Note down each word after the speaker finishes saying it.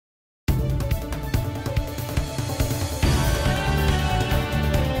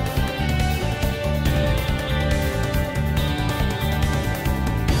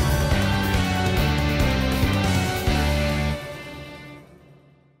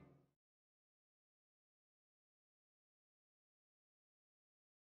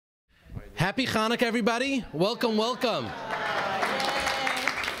Happy Chanukah, everybody. Welcome, welcome.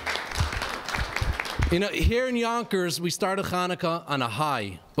 You know, here in Yonkers, we started Chanukah on a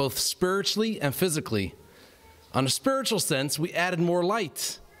high, both spiritually and physically. On a spiritual sense, we added more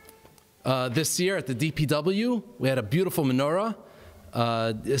light. This year at the DPW, we had a beautiful menorah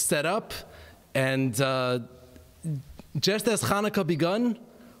set up, and just as Chanukah begun,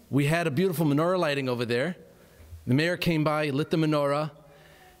 we had a beautiful menorah lighting over there. The mayor came by, lit the menorah,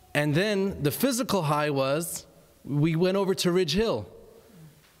 and then the physical high was, we went over to Ridge Hill.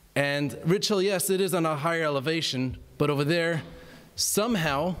 And Ridge Hill, yes, it is on a higher elevation, but over there,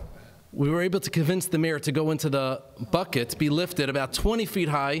 somehow, we were able to convince the mayor to go into the bucket, be lifted about 20 feet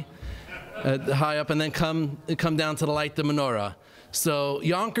high up, and then come down to the light the menorah. So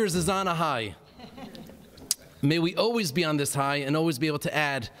Yonkers is on a high. May we always be on this high and always be able to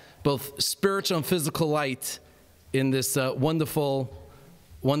add both spiritual and physical light in this wonderful,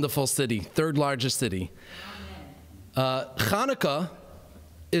 wonderful city, third largest city. Chanukah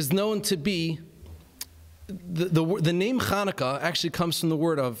is known to be, the name Chanukah actually comes from the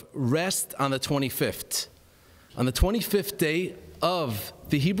word of rest on the 25th. On the 25th day of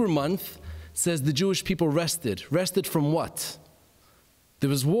the Hebrew month, says the Jewish people rested. Rested from what? There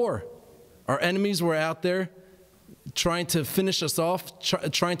was war. Our enemies were out there trying to finish us off,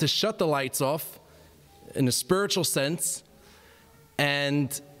 trying to shut the lights off in a spiritual sense.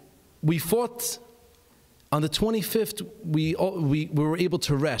 And we fought. On the 25th, we were able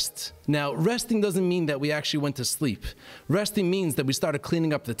to rest. Now, resting doesn't mean that we actually went to sleep. Resting means that we started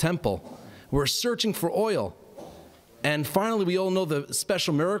cleaning up the temple. We're searching for oil. And finally, we all know the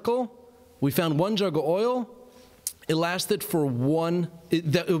special miracle. We found one jug of oil. It lasted for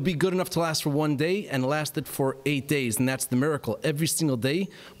it would be good enough to last for 1 day, and lasted for 8 days, and that's the miracle. Every single day,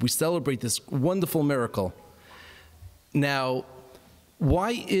 we celebrate this wonderful miracle. Now,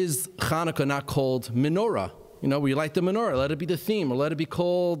 why is Chanukah not called Menorah? You know, we light the menorah, let it be the theme, or let it be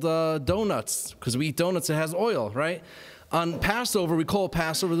called donuts, because we eat donuts, it has oil, right? On Passover, we call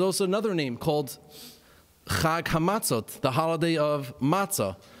Passover, there's also another name called Chag HaMatzot, the holiday of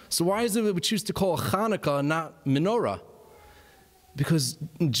matzah. So why is it that we choose to call Chanukah not Menorah? Because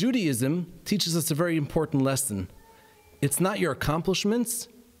Judaism teaches us a very important lesson. It's not your accomplishments,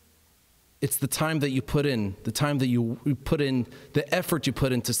 it's the time that you put in, the time that you put in, the effort you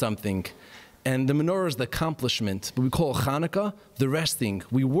put into something. And the menorah is the accomplishment. But we call Chanukah the resting.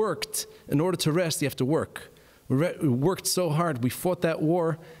 We worked. In order to rest, you have to work. We worked so hard. We fought that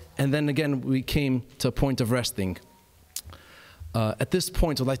war. And then again, we came to a point of resting. At this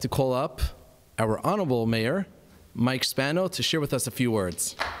point, I'd like to call up our Honorable Mayor, Mike Spano, to share with us a few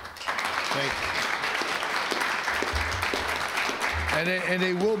words. Thank you. And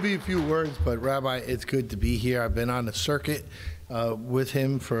they will be a few words, but Rabbi, it's good to be here. I've been on the circuit with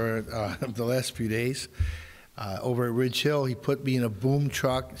him for the last few days. Over at Ridge Hill, he put me in a boom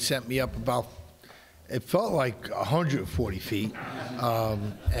truck, sent me up about, it felt like 140 feet.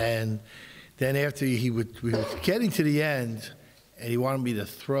 And then after we were getting to the end, and he wanted me to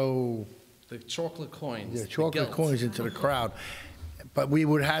throw the chocolate coins. Yeah, chocolate coins into the crowd. But we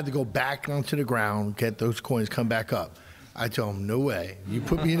would have to go back onto the ground, get those coins, come back up. I told him, no way. You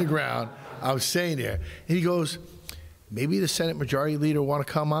put me in the ground, I was staying there. And he goes, maybe the Senate Majority Leader want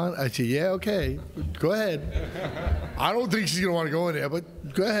to come on? I said, yeah, okay, go ahead. I don't think she's going to want to go in there,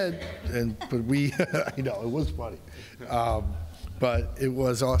 but go ahead. But we, you know, it was funny. But it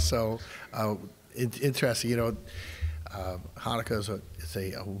was also interesting. You know, Hanukkah is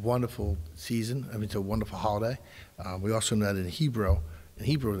a wonderful season. I mean, it's a wonderful holiday. We also know that in Hebrew,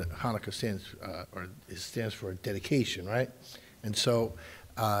 Hanukkah stands for dedication, right? And so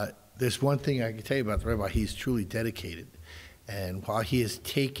there's one thing I can tell you about the Rabbi. He's truly dedicated. And while he has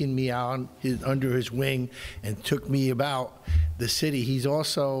taken me out under his wing and took me about the city, he's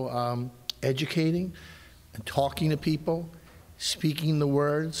also educating and talking to people, speaking the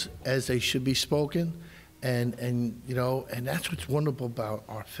words as they should be spoken. And you know, and that's what's wonderful about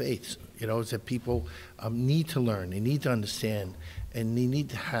our faiths, you know, is that people need to learn, they need to understand, and they need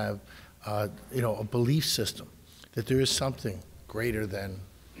to have, you know, a belief system that there is something greater than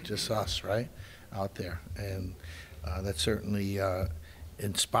just us, right, out there. And that's certainly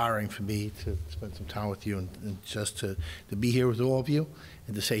inspiring for me to spend some time with you and just to be here with all of you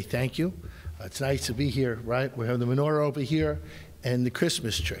and to say thank you. It's nice to be here, right? We have the menorah over here and the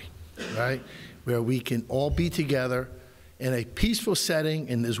Christmas tree, right? Where we can all be together in a peaceful setting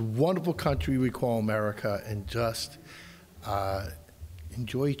in this wonderful country we call America and just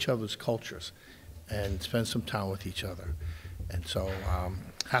enjoy each other's cultures and spend some time with each other. And so,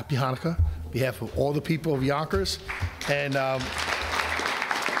 happy Hanukkah on behalf of all the people of Yonkers. And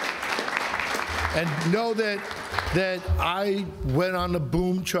And know that I went on the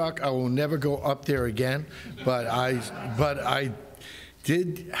boom truck. I will never go up there again. But I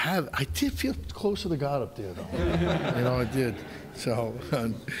did feel closer to God up there, though. You know, I did. So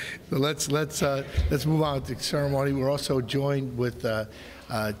let's move on to the ceremony. We're also joined with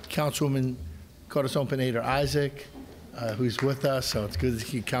Councilwoman Corazon Pineda-Isaac, who's with us. So it's good to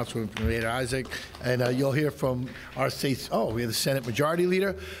see Councilwoman Pineda-Isaac. And you'll hear from our state's, we have the Senate Majority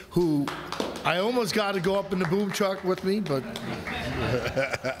Leader, who I almost got to go up in the boom truck with me, but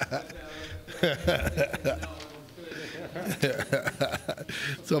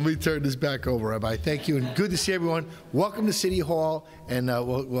so let me turn this back over, Rabbi. Thank you, and good to see everyone. Welcome to City Hall, and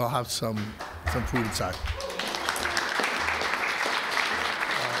we'll have some food inside.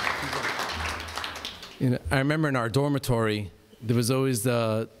 You know, I remember in our dormitory, there was always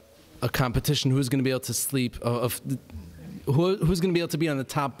a competition who's going to be able to sleep, who's going to be able to be on the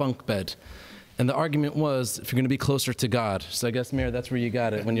top bunk bed. And the argument was if you're going to be closer to God. So I guess, Mayor, that's where you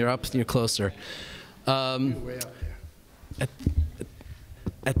got it. When you're up, you're closer. At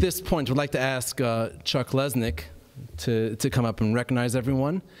this point, we'd like to ask Chuck Lesnick to come up and recognize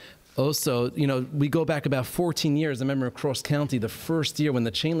everyone. Also, you know, we go back about 14 years. I remember across county, the first year when the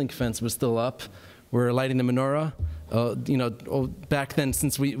chain link fence was still up, we're lighting the menorah. You know, back then,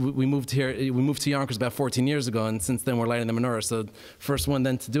 since we moved here, we moved to Yonkers about 14 years ago, and since then we're lighting the menorah. So first one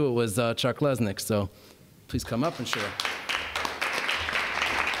then to do it was Chuck Lesnick. So please come up and share.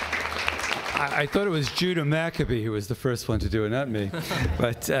 I thought it was Judah Maccabee who was the first one to do it, not me.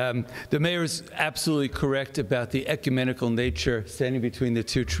 But the mayor is absolutely correct about the ecumenical nature standing between the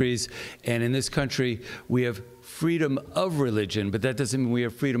two trees. And in this country, we have freedom of religion, but that doesn't mean we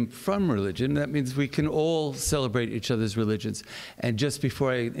have freedom from religion. That means we can all celebrate each other's religions. And just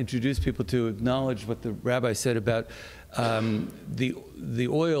before I introduce people to acknowledge what the rabbi said about the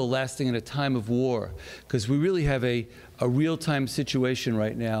oil lasting in a time of war, because we really have a real-time situation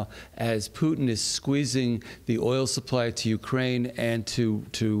right now as Putin is squeezing the oil supply to Ukraine and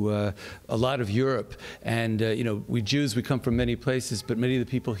to a lot of Europe. And you know, we Jews, we come from many places, but many of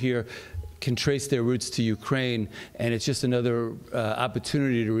the people here can trace their roots to Ukraine, and it's just another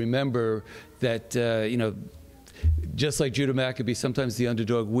opportunity to remember that, you know, just like Judah Maccabee, sometimes the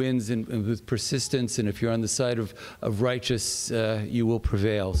underdog wins, and with persistence, and if you're on the side of righteous, you will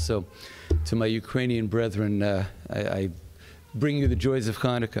prevail. So to my Ukrainian brethren, I bring you the joys of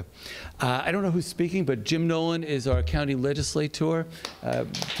Chanukah. I don't know who's speaking, but Jim Nolan is our county legislator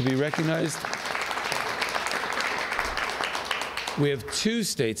to be recognized. We have two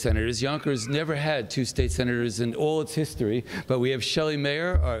state senators. Yonkers never had two state senators in all its history, but we have Shelley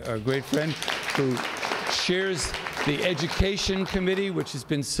Mayer, our great friend, who chairs the Education Committee, which has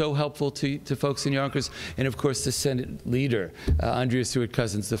been so helpful to folks in Yonkers, and of course the Senate leader, Andrea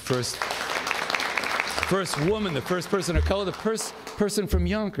Stewart-Cousins, the first woman, the first person of color, the first person from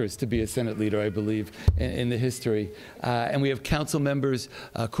Yonkers to be a Senate leader, I believe, in the history. And we have council members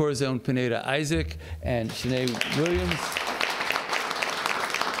Corazon Pineda-Isaac and Shanae Williams.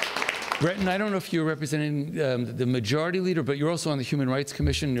 Bretton, I don't know if you're representing the majority leader, but you're also on the Human Rights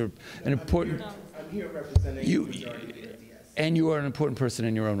Commission. You're an important... I'm here representing the majority leader, yes. And you are an important person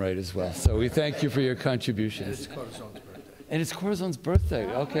in your own right as well. So we thank you for your contributions. It's Corazon's birthday. And it's Corazon's birthday.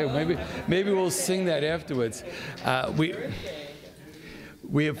 Okay, maybe we'll sing that afterwards.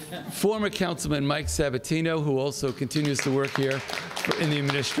 We have former Councilman Mike Sabatino, who also continues to work here in the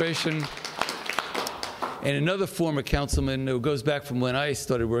administration. And another former councilman who goes back from when I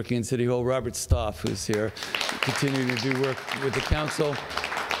started working in City Hall, Robert Stoff, who's here, continuing to do work with the council.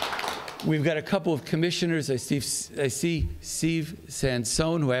 We've got a couple of commissioners. I see Steve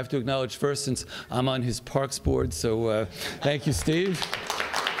Sansone, who I have to acknowledge first since I'm on his Parks board. So thank you, Steve.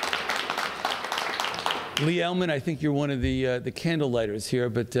 Lee Ellman, I think you're one of the candle lighters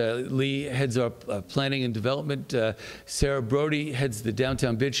here, but Lee heads our planning and development. Sarah Brody heads the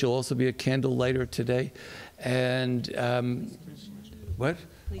downtown bid. She'll also be a candle lighter today. And what?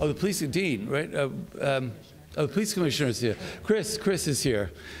 Oh, the police dean, right? Oh, the police commissioner is here. Chris is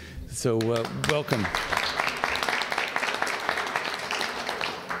here. So welcome.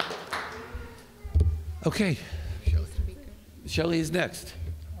 Okay. Shelley is next.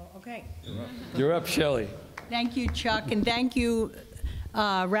 Okay. You're up, Shelley. Thank you, Chuck, and thank you,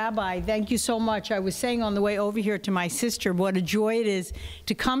 Rabbi. Thank you so much. I was saying on the way over here to my sister what a joy it is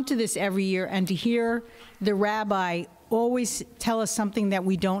to come to this every year and to hear the rabbi always tell us something that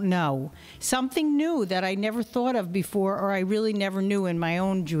we don't know, something new that I never thought of before, or I really never knew in my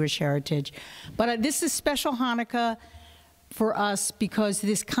own Jewish heritage. But this is special Hanukkah for us because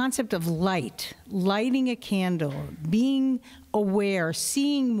this concept of light, lighting a candle, being aware,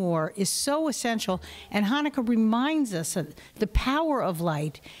 seeing more is so essential. And Hanukkah reminds us of the power of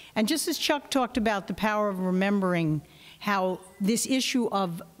light. And just as Chuck talked about the power of remembering how this issue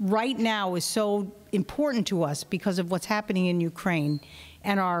of right now is so important to us because of what's happening in Ukraine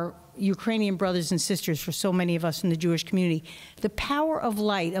and our Ukrainian brothers and sisters for so many of us in the Jewish community. The power of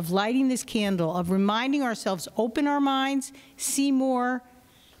light, of lighting this candle, of reminding ourselves, open our minds, see more,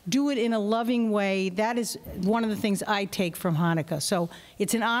 do it in a loving way. That is one of the things I take from Hanukkah. So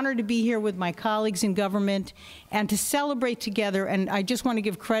it's an honor to be here with my colleagues in government and to celebrate together. And I just want to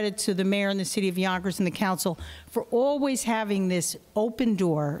give credit to the mayor and the city of Yonkers and the council for always having this open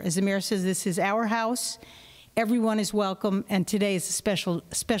door. As the mayor says, this is our house. Everyone is welcome, and today is a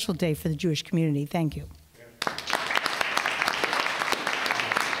special day for the Jewish community. Thank you.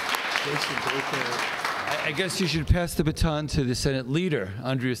 I guess you should pass the baton to the Senate leader,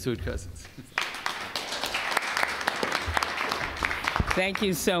 Andrea Stewart-Cousins. Thank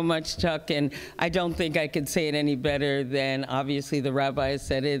you so much, Chuck, and I don't think I could say it any better than obviously the rabbi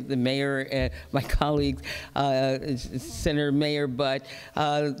said it, the mayor, my colleague, Senator Mayor, but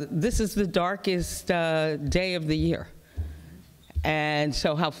this is the darkest day of the year. And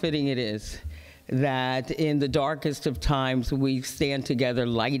so how fitting it is that in the darkest of times we stand together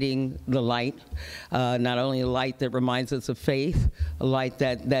lighting the light, not only a light that reminds us of faith, a light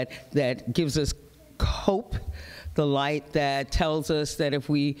that gives us hope, the light that tells us that if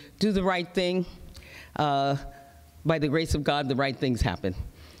we do the right thing, by the grace of God, the right things happen.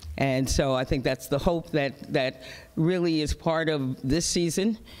 And so I think that's the hope that really is part of this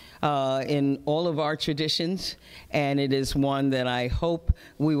season in all of our traditions, and it is one that I hope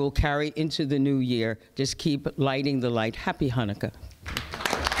we will carry into the new year. Just keep lighting the light. Happy Hanukkah.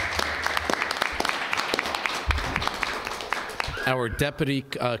 Our Deputy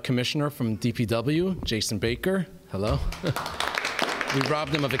Commissioner from DPW, Jason Baker. Hello. We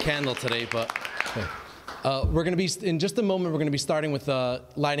robbed him of a candle today, but we're going to be, in just a moment, we're going to be starting with the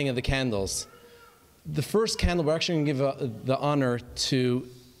lighting of the candles. The first candle, we're actually going to give the honor to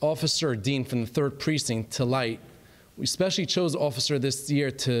Officer Dean from the 3rd Precinct to light. We especially chose Officer this year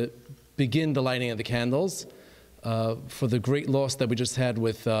to begin the lighting of the candles for the great loss that we just had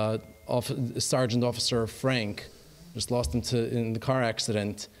with Sergeant Officer Frank. Just lost him in the car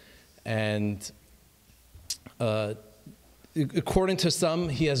accident. And according to some,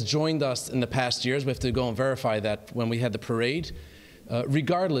 he has joined us in the past years. We have to go and verify that when we had the parade.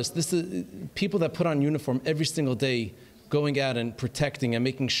 Regardless, this is people that put on uniform every single day, going out and protecting and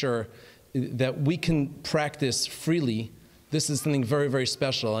making sure that we can practice freely. This is something very, very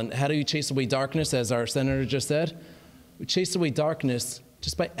special. And how do you chase away darkness, as our senator just said? We chase away darkness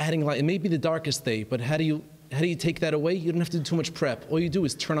just by adding light. It may be the darkest day, but how do you take that away? You don't have to do too much prep. All you do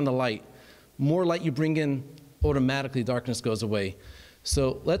is turn on the light. More light you bring in, automatically darkness goes away.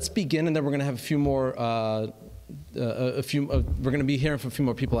 So let's begin, and then we're going to have a few more. We're going to be hearing from a few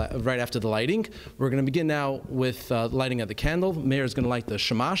more people right after the lighting. We're going to begin now with the lighting of the candle. The mayor is going to light the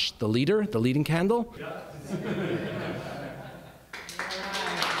shamash, the leading candle.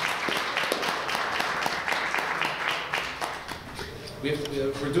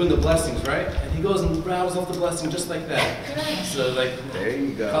 We're doing the blessings, right? And he goes and rattles off the blessing just like that. So, like, there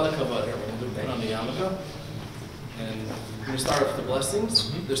you go. Kalakava here. We're going to put on the yarmulke. And we're going to start off with the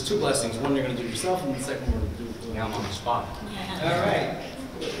blessings. There's 2 blessings. One you're going to do yourself, and the second one we're going to do. Now I'm on the spot. All right.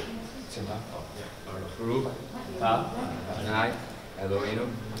 Baruch Adonai Eloheinu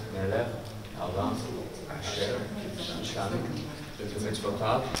melech haolam asher Chanukah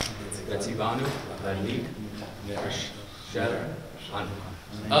b'mitzvotav v'tzivanu l'hadlik nefesh shel Chanukah.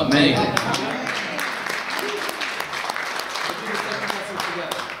 Amen.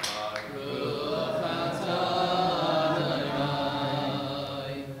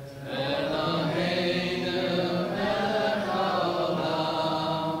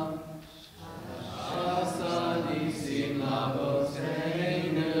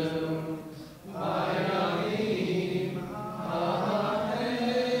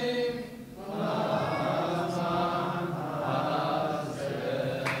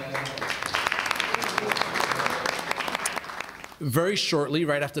 Very shortly,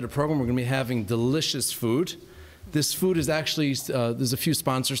 right after the program, we're going to be having delicious food. This food is actually, there's a few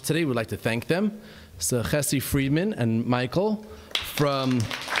sponsors today. We'd like to thank them. So Chessie Friedman and Michael from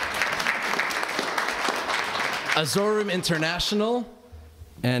Azorim International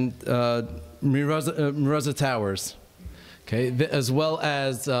and Miraza Towers. Okay, as well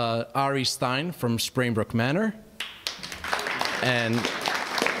as Ari Stein from Sprainbrook Manor and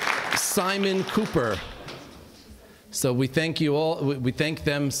Simon Cooper So we thank you all. We thank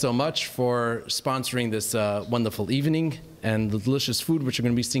them so much for sponsoring this wonderful evening and the delicious food, which we're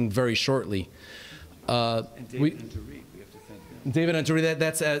going to be seeing very shortly. David and Tariq,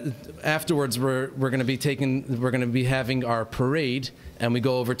 that's afterwards. We're going to be having our parade, and we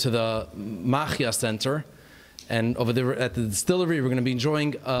go over to the Machia Center, and over there at the distillery, we're going to be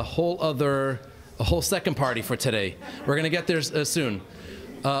enjoying a whole second party for today. We're going to get there soon.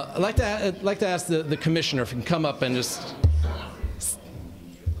 I'd like to ask the commissioner if he can come up and just.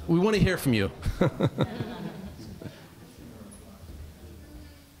 We want to hear from you.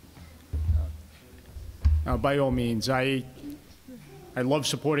 By all means, I love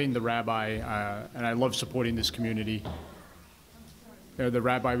supporting the rabbi, and I love supporting this community. The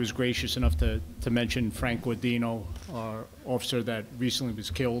rabbi was gracious enough to mention Frank Guadino, our officer that recently was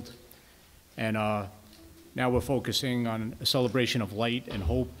killed. And now we're focusing on a celebration of light and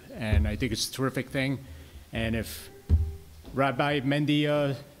hope, and I think it's a terrific thing. And if Rabbi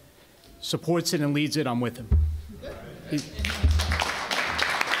Mendy supports it and leads it, I'm with him.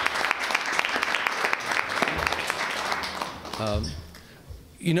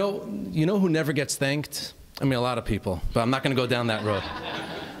 You know who never gets thanked? I mean, a lot of people, but I'm not going to go down that road.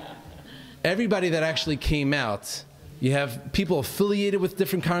 Everybody that actually came out. You have people affiliated with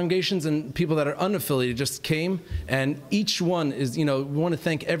different congregations and people that are unaffiliated just came, and each one is, we want to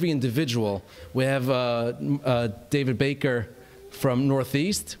thank every individual. We have David Baker from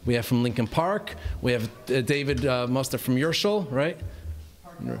Northeast. We have from Lincoln Park. We have David Muster from Yershel, right?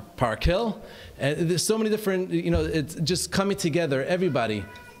 Park Hill. And there's so many different, it's just coming together, everybody.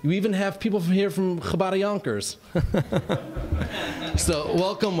 You even have people from here from Chabad Yonkers. So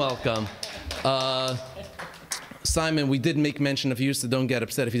welcome, welcome. Simon, we did make mention of you, so don't get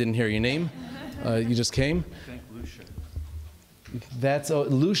upset if you didn't hear your name. You just came. Thank Lucia.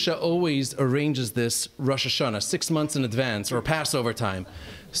 Lucia always arranges this Rosh Hashanah 6 months in advance, or Passover time.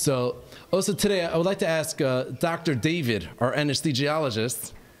 So also today, I would like to ask Dr. David, our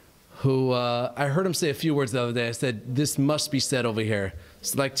anesthesiologist, who I heard him say a few words the other day. I said, this must be said over here.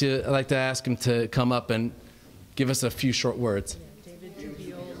 So I'd like to ask him to come up and give us a few short words.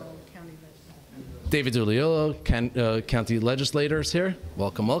 David Duliolo, county legislators here.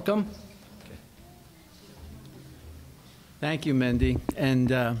 Welcome, welcome. Thank you, Mendy. And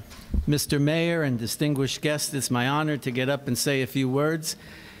Mr. Mayor and distinguished guests, it's my honor to get up and say a few words.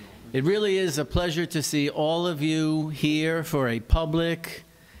 It really is a pleasure to see all of you here for a public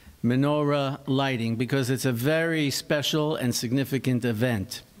menorah lighting, because it's a very special and significant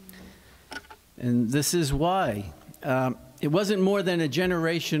event. And this is why. It wasn't more than a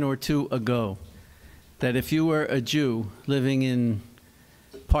generation or two ago that if you were a Jew living in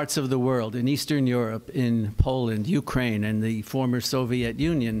parts of the world, in Eastern Europe, in Poland, Ukraine, and the former Soviet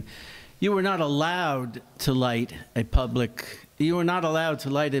Union, you were not allowed to light a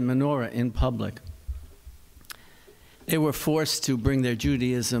menorah in public. They were forced to bring their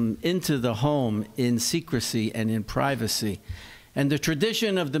Judaism into the home in secrecy and in privacy. And the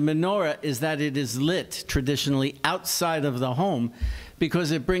tradition of the menorah is that it is lit traditionally outside of the home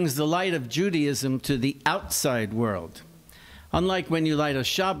because it brings the light of Judaism to the outside world. Unlike when you light a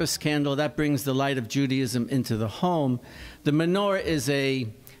Shabbos candle, that brings the light of Judaism into the home, the menorah is a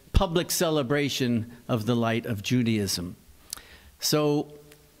public celebration of the light of Judaism. So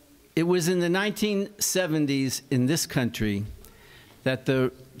it was in the 1970s in this country that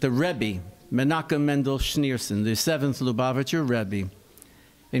the Rebbe, Menachem Mendel Schneerson, the 7th Lubavitcher Rebbe,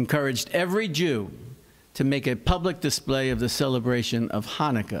 encouraged every Jew to make a public display of the celebration of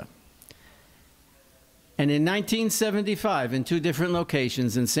Hanukkah. And in 1975, in 2 different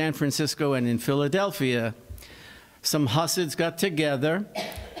locations, in San Francisco and in Philadelphia, some Hasids got together.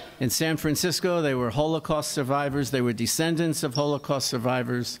 In San Francisco, they were Holocaust survivors. They were descendants of Holocaust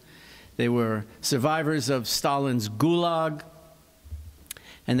survivors. They were survivors of Stalin's Gulag.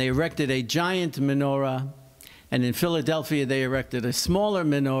 And they erected a giant menorah. And in Philadelphia, they erected a smaller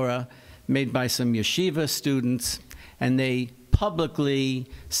menorah made by some yeshiva students. And they publicly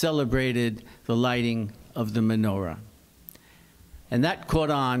celebrated the lighting of the menorah. And that caught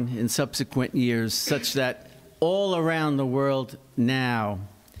on in subsequent years, such that all around the world now,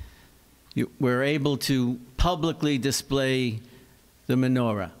 we're able to publicly display the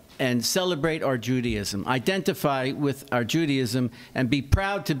menorah and celebrate our Judaism, identify with our Judaism, and be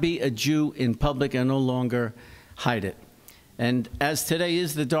proud to be a Jew in public and no longer hide it. And as today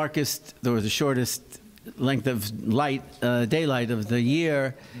is the darkest, or the shortest length of light, daylight of the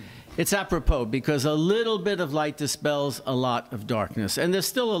year, it's apropos because a little bit of light dispels a lot of darkness. And there's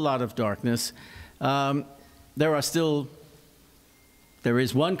still a lot of darkness. There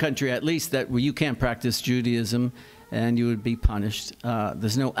is one country at least where you can't practice Judaism, and you would be punished.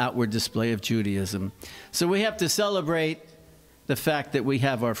 There's no outward display of Judaism. So we have to celebrate the fact that we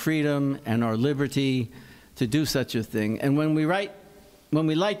have our freedom and our liberty to do such a thing. And when we light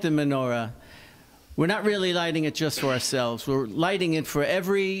the menorah, we're not really lighting it just for ourselves. We're lighting it for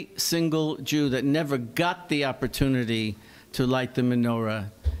every single Jew that never got the opportunity to light the menorah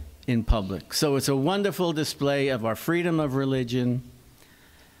in public. So it's a wonderful display of our freedom of religion,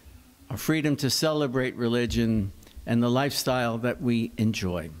 our freedom to celebrate religion, and the lifestyle that we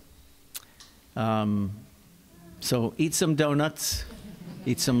enjoy. So eat some donuts,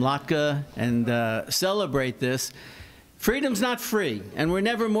 eat some latke, and celebrate this. Freedom's not free, and we're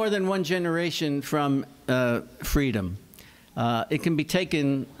never more than one generation from freedom. It can be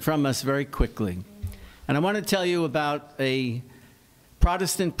taken from us very quickly. And I want to tell you about a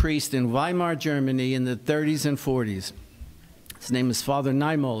Protestant priest in Weimar, Germany in the 30s and 40s. His name is Father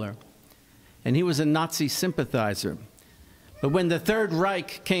Niemoller, and he was a Nazi sympathizer. But when the Third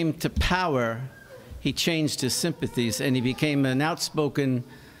Reich came to power, he changed his sympathies, and he became an outspoken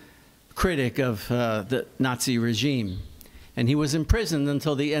critic of the Nazi regime. And he was imprisoned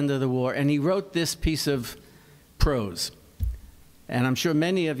until the end of the war, and he wrote this piece of prose. And I'm sure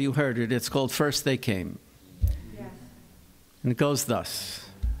many of you heard it. It's called First They Came. Yes. And it goes thus.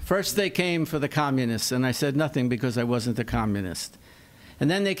 First they came for the communists, and I said nothing because I wasn't a communist. And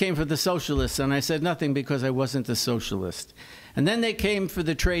then they came for the socialists, and I said nothing because I wasn't a socialist. And then they came for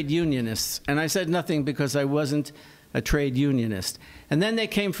the trade unionists, and I said nothing because I wasn't a trade unionist. And then they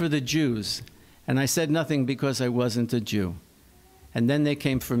came for the Jews, and I said nothing because I wasn't a Jew. And then they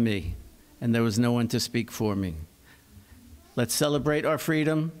came for me, and there was no one to speak for me. Let's celebrate our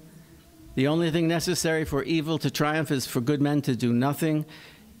freedom. The only thing necessary for evil to triumph is for good men to do nothing.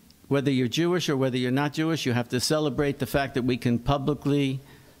 Whether you're Jewish or whether you're not Jewish, you have to celebrate the fact that we can publicly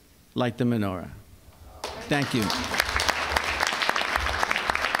light the menorah. Thank you.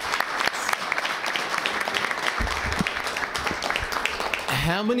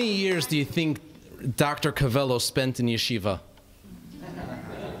 How many years do you think Dr. Cavello spent in yeshiva?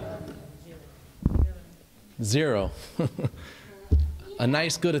 0. A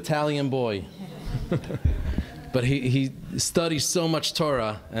nice, good Italian boy. But he studies so much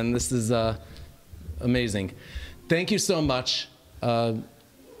Torah, and this is amazing. Thank you so much. Is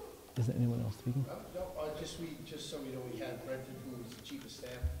there anyone else speaking? No, just so you know, we had Brenton, who was the chief of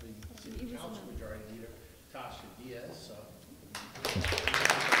staff, the city council majority leader, Tasha Diaz.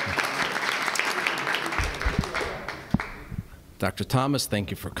 Dr. Thomas, thank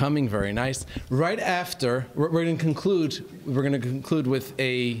you for coming. Very nice. Right after, we're going to conclude. We're going to conclude with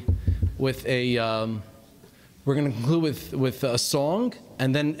a song,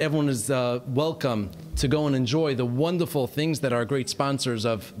 and then everyone is welcome to go and enjoy the wonderful things that our great sponsors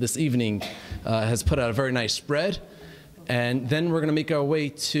of this evening has put out a very nice spread. And then we're going to make our way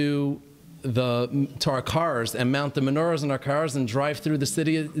to our cars and mount the menorahs in our cars and drive through the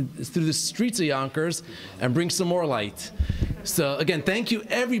city, through the streets of Yonkers, and bring some more light. So again, thank you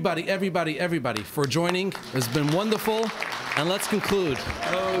everybody for joining. It's been wonderful, and let's conclude.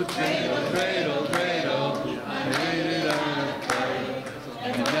 Oh, cradle, cradle, cradle.